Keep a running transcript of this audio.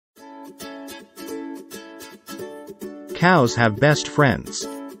Cows have best friends.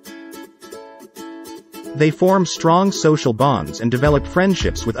 They form strong social bonds and develop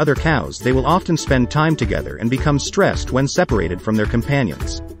friendships with other cows. They will often spend time together and become stressed when separated from their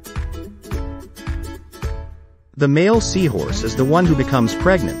companions. The male seahorse is the one who becomes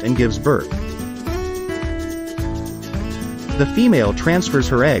pregnant and gives birth. The female transfers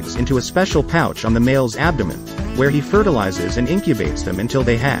her eggs into a special pouch on the male's abdomen, where he fertilizes and incubates them until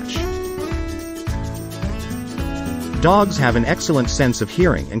they hatch. Dogs have an excellent sense of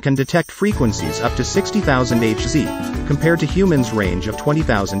hearing and can detect frequencies up to 60,000 Hz, compared to humans' range of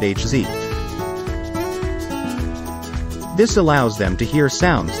 20,000 Hz. This allows them to hear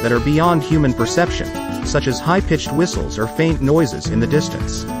sounds that are beyond human perception, such as high-pitched whistles or faint noises in the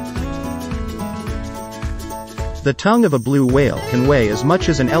distance. The tongue of a blue whale can weigh as much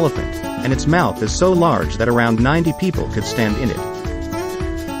as an elephant, and its mouth is so large that around 90 people could stand in it.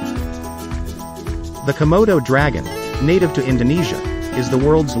 The Komodo dragon, native to Indonesia, is the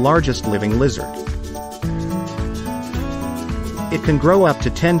world's largest living lizard. It can grow up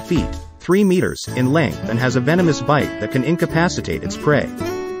to 10 feet, 3 meters, in length and has a venomous bite that can incapacitate its prey.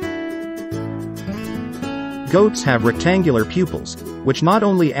 Goats have rectangular pupils, which not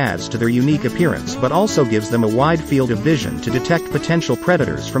only adds to their unique appearance but also gives them a wide field of vision to detect potential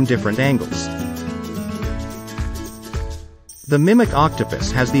predators from different angles. The mimic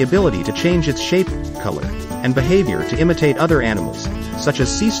octopus has the ability to change its shape, color, and behavior to imitate other animals, such as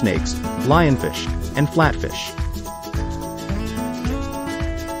sea snakes, lionfish, and flatfish.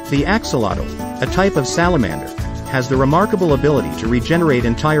 The axolotl, a type of salamander, has the remarkable ability to regenerate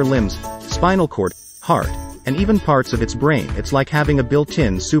entire limbs, spinal cord, heart, and even parts of its brain. It's like having a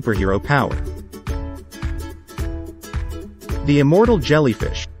built-in superhero power. The immortal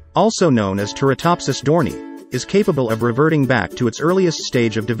jellyfish, also known as Turritopsis dohrnii, is capable of reverting back to its earliest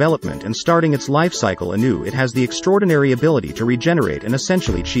stage of development and starting its life cycle anew. It has the extraordinary ability to regenerate and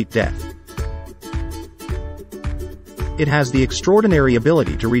essentially cheat death. It has the extraordinary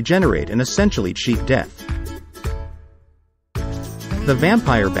ability to regenerate and essentially cheat death. The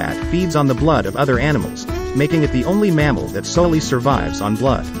vampire bat feeds on the blood of other animals, making it the only mammal that solely survives on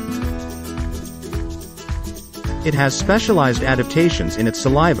blood. It has specialized adaptations in its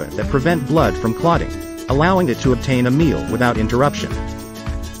saliva that prevent blood from clotting, allowing it to obtain a meal without interruption.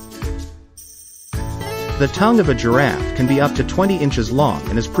 The tongue of a giraffe can be up to 20 inches long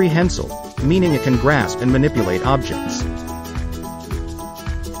and is prehensile, meaning it can grasp and manipulate objects.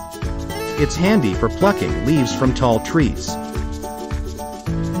 It's handy for plucking leaves from tall trees.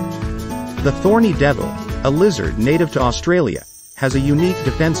 The thorny devil, a lizard native to Australia, has a unique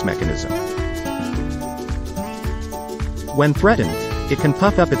defense mechanism. When threatened, it can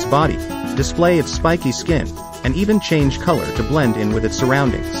puff up its body, display its spiky skin, and even change color to blend in with its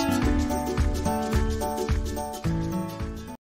surroundings.